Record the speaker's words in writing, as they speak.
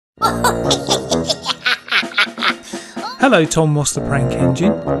Hello Tom Moss the Prank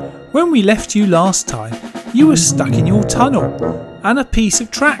Engine. When we left you last time, you were stuck in your tunnel and a piece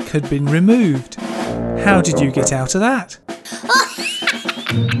of track had been removed. How did you get out of that?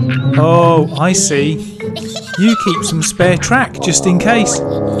 Oh, I see. You keep some spare track just in case.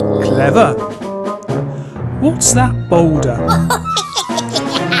 Clever. What's that boulder?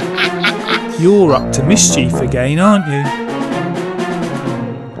 You're up to mischief again, aren't you?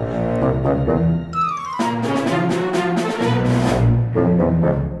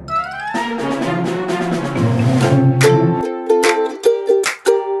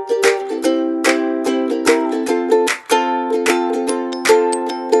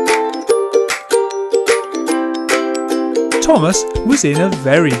 Thomas was in a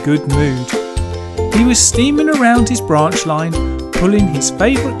very good mood. He was steaming around his branch line, pulling his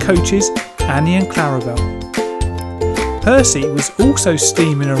favourite coaches, Annie and Clarabel. Percy was also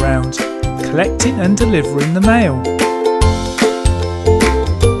steaming around, collecting and delivering the mail.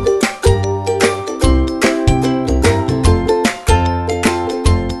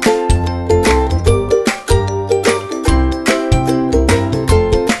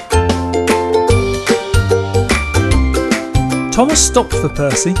 Thomas stopped for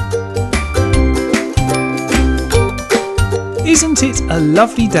Percy. "Isn't it a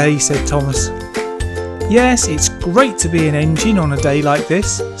lovely day?" said Thomas. "Yes, it's great to be an engine on a day like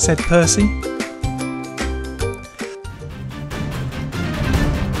this," said Percy.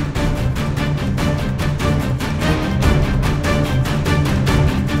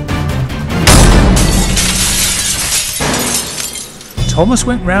 Thomas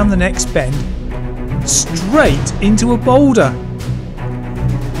went round the next bend, straight into a boulder.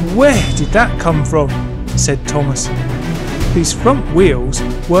 "Where did that come from?" said Thomas. His front wheels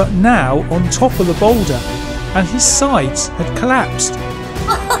were now on top of the boulder and his sides had collapsed.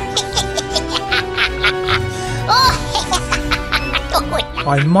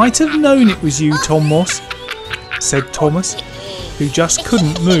 "I might have known it was you, Tom Moss," said Thomas, who just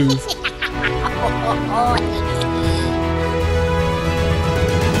couldn't move.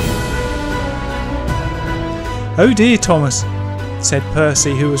 "Oh dear, Thomas," said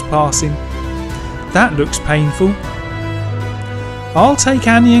Percy, who was passing. "That looks painful. I'll take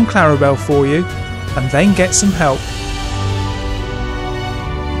Annie and Clarabel for you and then get some help."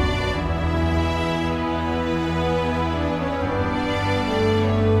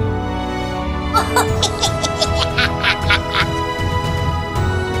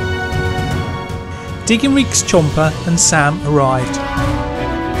 Digginriggs, Chomper and Sam arrived.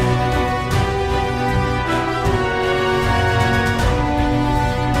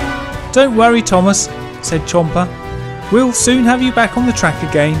 "Don't worry, Thomas," said Chomper. "We'll soon have you back on the track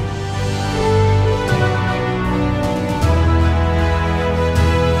again."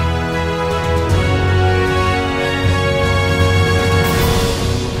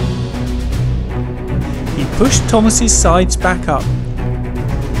 He pushed Thomas's sides back up.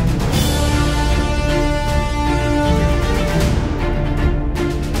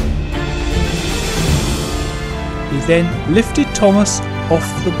 He then lifted Thomas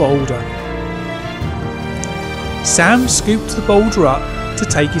off the boulder. Sam scooped the boulder up to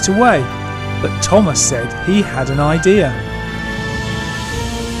take it away, but Thomas said he had an idea.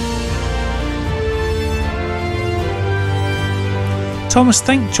 Thomas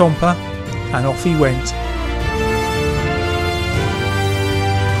thanked Chomper and off he went.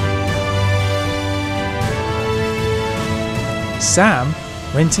 Sam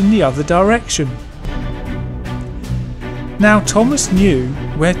went in the other direction. Now Thomas knew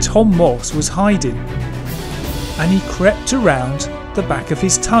where Tom Moss was hiding, and he crept around the back of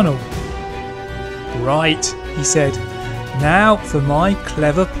his tunnel. "Right," he said, "now for my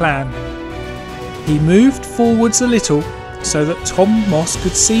clever plan." He moved forwards a little so that Tom Moss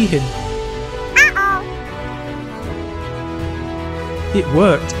could see him. It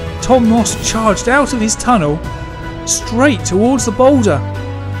worked. Tom Moss charged out of his tunnel straight towards the boulder,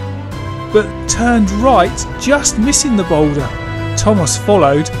 but turned right, just missing the boulder. Thomas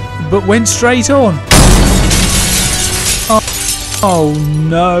followed, but went straight on. Oh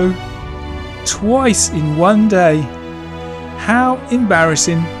no! Twice in one day. How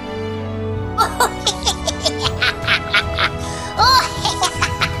embarrassing.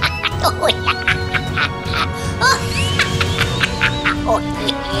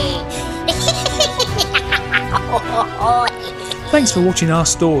 Thanks for watching our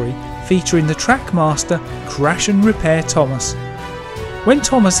story featuring the Trackmaster Crash and Repair Thomas. When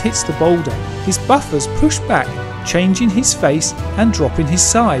Thomas hits the boulder, his buffers push back, changing his face and dropping his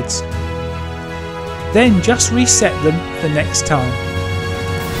sides. Then just reset them the next time.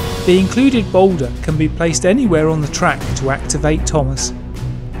 The included boulder can be placed anywhere on the track to activate Thomas.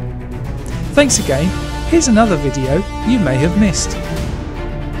 Thanks again. Here's another video you may have missed.